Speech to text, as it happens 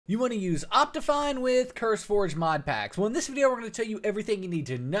You want to use Optifine with CurseForge Modpacks. Well, in this video, we're going to tell you everything you need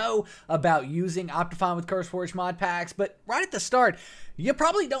to know about using Optifine with CurseForge Modpacks. But right at the start, you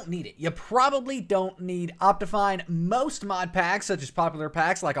probably don't need it. You probably don't need Optifine. Most mod packs, such as popular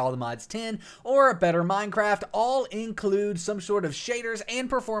packs like All the Mods 10 or Better Minecraft, all include some sort of shaders and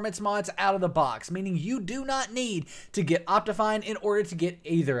performance mods out of the box, meaning you do not need to get Optifine in order to get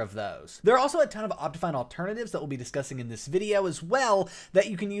either of those. There are also a ton of Optifine alternatives that we'll be discussing in this video as well that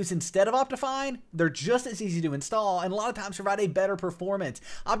you can use instead of Optifine. They're just as easy to install and a lot of times provide a better performance.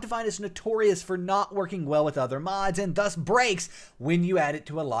 Optifine is notorious for not working well with other mods and thus breaks when you add it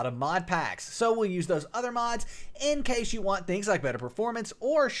to a lot of mod packs. So we'll use those other mods in case you want things like better performance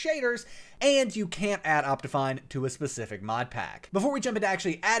or shaders and you can't add Optifine to a specific mod pack. Before we jump into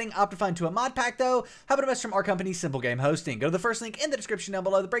actually adding Optifine to a mod pack though, how about a message from our company SimpleGameHosting? Go to the first link in the description down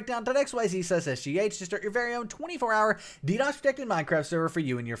below, the breakdown.xyz/SGH to start your very own 24-hour DDoS Protected Minecraft server for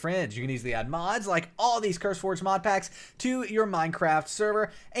you and your friends. You can easily add mods like all these CurseForge mod packs to your Minecraft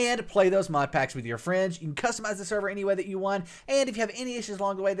server and play those mod packs with your friends. You can customize the server any way that you want, and if you have any issues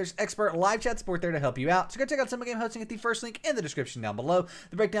along the way, there's expert live chat support there to help you out. So go check out SimpleGameHosting at the first link in the description down below,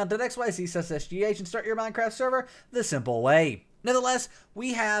 the breakdown.xyz/SGH, and start your Minecraft server the simple way. Nevertheless,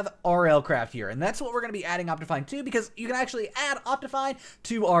 we have RLCraft here, and that's what we're going to be adding Optifine to because you can actually add Optifine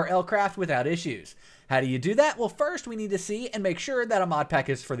to RLCraft without issues. How do you do that? Well, first we need to see and make sure that a mod pack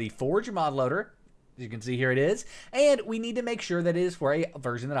is for the Forge mod loader. As you can see here it is, and we need to make sure that it is for a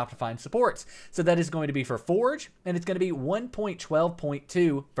version that Optifine supports. So that is going to be for Forge, and it's going to be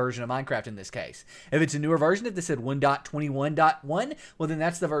 1.12.2 version of Minecraft in this case. If it's a newer version, if this said 1.21.1, well then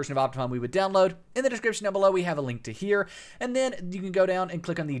that's the version of Optifine we would download. In the description down below we have a link to here, and then you can go down and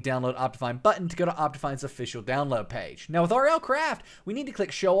click on the download Optifine button to go to Optifine's official download page. Now with RLCraft, we need to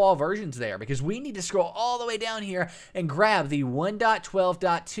click show all versions there because we need to scroll all the way down here and grab the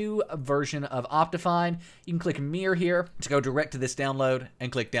 1.12.2 version of Optifine. You can click mirror here to go direct to this download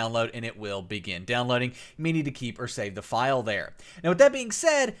and click download and it will begin downloading. You may need to keep or save the file there. Now with that being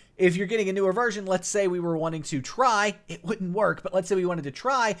said, if you're getting a newer version, let's say we were wanting to try, it wouldn't work, but let's say we wanted to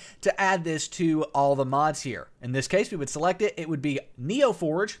try to add this to all the mods here. In this case, we would select it. It would be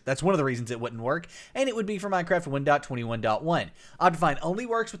NeoForge. That's one of the reasons it wouldn't work. And it would be for Minecraft 1.21.1. Optifine only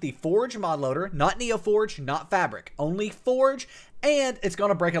works with the Forge mod loader, not NeoForge, not Fabric, only Forge. And it's going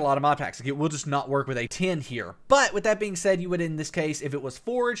to break a lot of mod packs. It will just not work with a 10 here. But with that being said, you would, in this case, if it was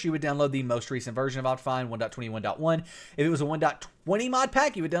Forge, you would download the most recent version of Optifine, 1.21.1. If it was a 1.20 mod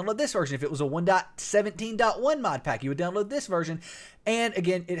pack, you would download this version. If it was a 1.17.1 mod pack, you would download this version. And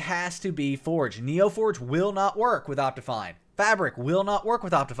again, it has to be Forge. NeoForge will not work with Optifine. Fabric will not work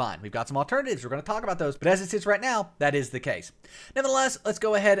with Optifine. We've got some alternatives. We're going to talk about those. But as it sits right now, that is the case. Nevertheless, let's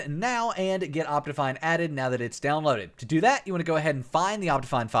go ahead now and get Optifine added now that it's downloaded. To do that, you want to go ahead and find the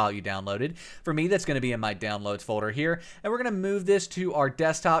Optifine file you downloaded. For me, that's going to be in my downloads folder here. And we're going to move this to our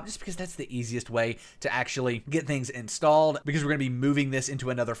desktop just because that's the easiest way to actually get things installed because we're going to be moving this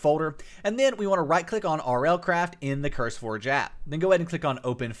into another folder. And then we want to right click on RLCraft in the CurseForge app. Then go ahead and click on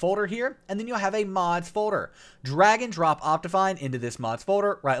open folder here. And then you'll have a mods folder. Drag and drop Optifine into this mods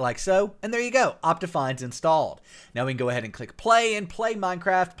folder, right like so, and there you go, Optifine's installed. Now we can go ahead and click play and play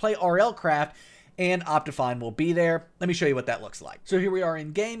Minecraft, play RLCraft, and Optifine will be there. Let me show you what that looks like. So here we are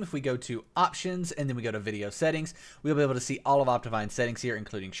in game. If we go to options and then we go to video settings, we'll be able to see all of Optifine's settings here,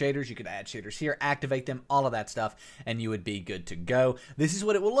 including shaders. You could add shaders here, activate them, all of that stuff, and you would be good to go. This is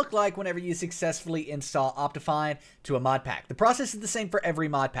what it will look like whenever you successfully install Optifine to a mod pack. The process is the same for every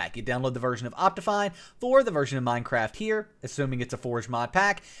mod pack. You download the version of Optifine for the version of Minecraft here, assuming it's a Forge mod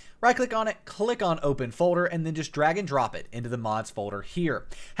pack. Right click on it, click on open folder, and then just drag and drop it into the mods folder here.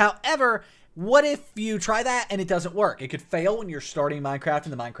 However, what if you try that and it doesn't work? It could fail when you're starting Minecraft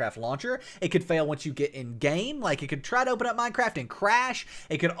in the Minecraft launcher. It could fail once you get in game. Like it could try to open up Minecraft and crash.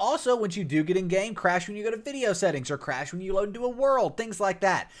 It could also, once you do get in game, crash when you go to video settings or crash when you load into a world, things like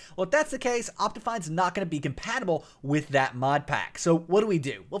that. Well, if that's the case, Optifine's not going to be compatible with that mod pack. So what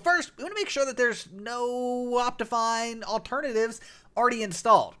do? Well, first, we want to make sure that there's no Optifine alternatives already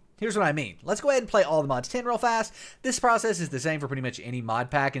installed. Here's what I mean. Let's go ahead and play All the Mods 10 real fast. This process is the same for pretty much any mod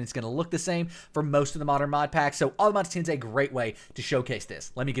pack, and it's going to look the same for most of the modern mod packs. So All the Mods 10 is a great way to showcase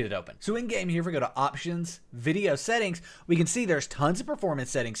this. Let me get it open. So in game here, if we go to Options, Video Settings, we can see there's tons of performance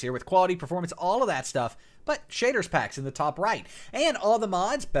settings here with quality, performance, all of that stuff. But shaders packs in the top right. And all the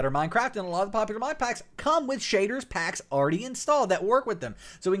mods, Better Minecraft, and a lot of the popular mod packs come with shaders packs already installed that work with them.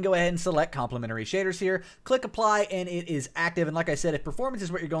 So we can go ahead and select complementary shaders here, click apply, and it is active. And like I said, if performance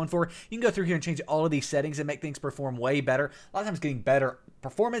is what you're going for, you can go through here and change all of these settings and make things perform way better. A lot of times getting better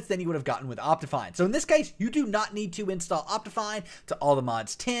performance than you would have gotten with Optifine. So in this case, you do not need to install Optifine to all the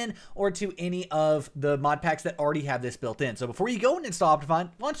mods 10 or to any of the mod packs that already have this built in. So before you go and install Optifine,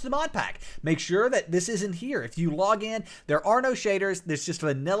 launch the mod pack. Make sure that this isn't here. If you log in, there are no shaders. There's just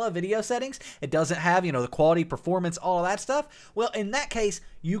vanilla video settings. It doesn't have, the quality, performance, all of that stuff. Well, in that case,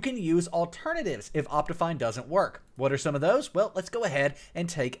 you can use alternatives if Optifine doesn't work. What are some of those? Well, let's go ahead and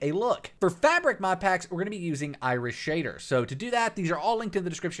take a look. For Fabric mod packs, we're going to be using Iris shaders. So to do that, these are all linked in the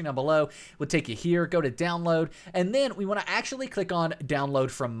description down below. We'll take you here, go to download, and then we want to actually click on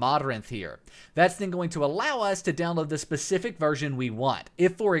download from Modrinth here. That's then going to allow us to download the specific version we want.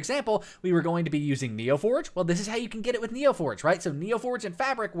 If, for example, we were going to be using NeoForge, well, this is how you can get it with NeoForge, right? So NeoForge and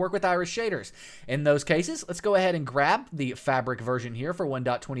Fabric work with Iris shaders. In those cases, let's go ahead and grab the Fabric version here for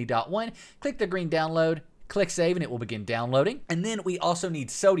 1.20.1, click the green download, click save, and it will begin downloading. And then we also need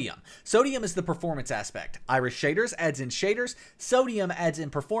Sodium. Sodium is the performance aspect. Iris shaders adds in shaders, Sodium adds in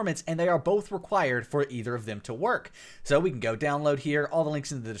performance, and they are both required for either of them to work. So we can go download here, all the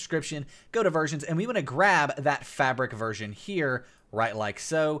links in the description, go to versions, and we want to grab that Fabric version here, right like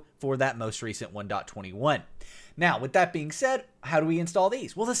so, for that most recent 1.21. Now, with that being said, how do we install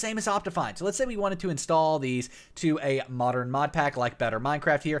these? Well, the same as Optifine. So let's say we wanted to install these to a modern mod pack like Better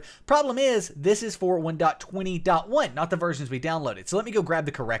Minecraft here. Problem is, this is for 1.20.1, not the versions we downloaded. So let me go grab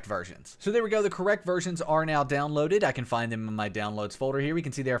the correct versions. So there we go. The correct versions are now downloaded. I can find them in my downloads folder here. We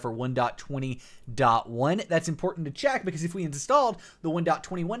can see they are for 1.20.1. That's important to check because if we installed the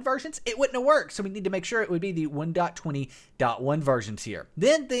 1.21 versions, it wouldn't have worked. So we need to make sure it would be the 1.20.1 versions here.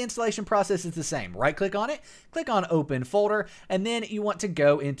 Then the installation process is the same. Right click on it, click on open folder, and then you want to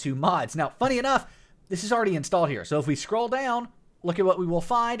go into mods. Now, funny enough, this is already installed here. So if we scroll down, look at what we will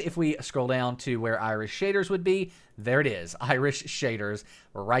find. If we scroll down to where Iris shaders would be, there it is, Iris shaders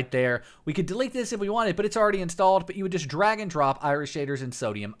right there. We could delete this if we wanted, but it's already installed, but you would just drag and drop Iris shaders and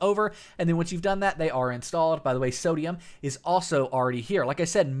Sodium over, and then once you've done that, they are installed. By the way, Sodium is also already here. Like I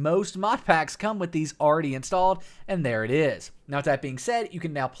said, most mod packs come with these already installed, and there it is. Now, with that being said, you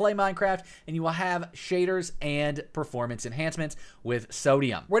can now play Minecraft, and you will have shaders and performance enhancements with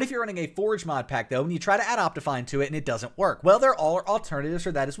Sodium. What if you're running a Forge mod pack, though, and you try to add Optifine to it, and it doesn't work? Well, there are alternatives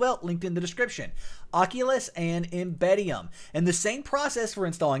for that as well, linked in the description. Oculus and Embedium. And the same process for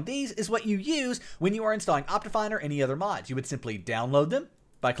installing these is what you use when you are installing Optifine or any other mods. You would simply download them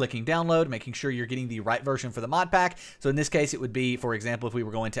by clicking download, making sure you're getting the right version for the mod pack. So in this case, it would be, for example, if we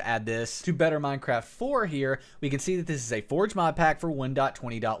were going to add this to Better Minecraft 4 here, we can see that this is a Forge mod pack for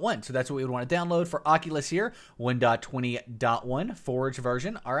 1.20.1. So that's what we would want to download for Oculus here, 1.20.1 Forge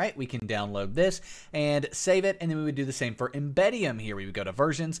version. All right, we can download this and save it, and then we would do the same for Embedium here. We would go to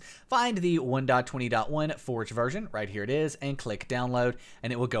versions, find the 1.20.1 Forge version, right here it is, and click download,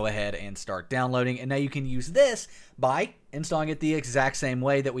 and it will go ahead and start downloading. And now you can use this by installing it the exact same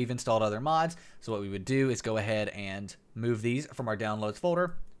way that we've installed other mods. So what we would do is go ahead and move these from our downloads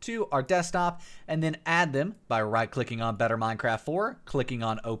folder to our desktop, and then add them by right-clicking on Better Minecraft 4, clicking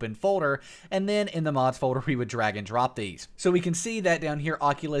on Open Folder, and then in the mods folder, we would drag and drop these. So we can see that down here,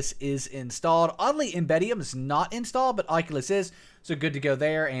 Oculus is installed. Oddly, Embedium is not installed, but Oculus is, so good to go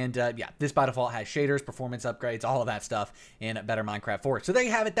there. And yeah, this by default has shaders, performance upgrades, all of that stuff in Better Minecraft 4. So there you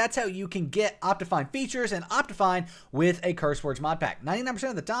have it. That's how you can get Optifine features and Optifine with a CurseForge mod pack.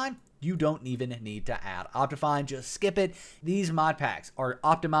 99% of the time, you don't even need to add Optifine. Just skip it. These mod packs are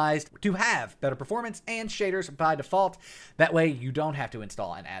optimized to have better performance and shaders by default. That way, you don't have to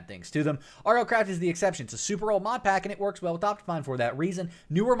install and add things to them. RLCraft is the exception. It's a super old mod pack, and it works well with Optifine for that reason.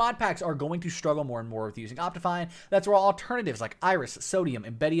 Newer mod packs are going to struggle more and more with using Optifine. That's where alternatives like Iris, Sodium,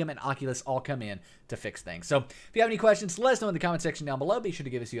 Embedium, and Oculus all come in to fix things. So if you have any questions, let us know in the comment section down below. Be sure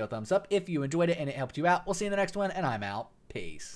to give us a thumbs up if you enjoyed it and it helped you out. We'll see you in the next one, and I'm out. Peace.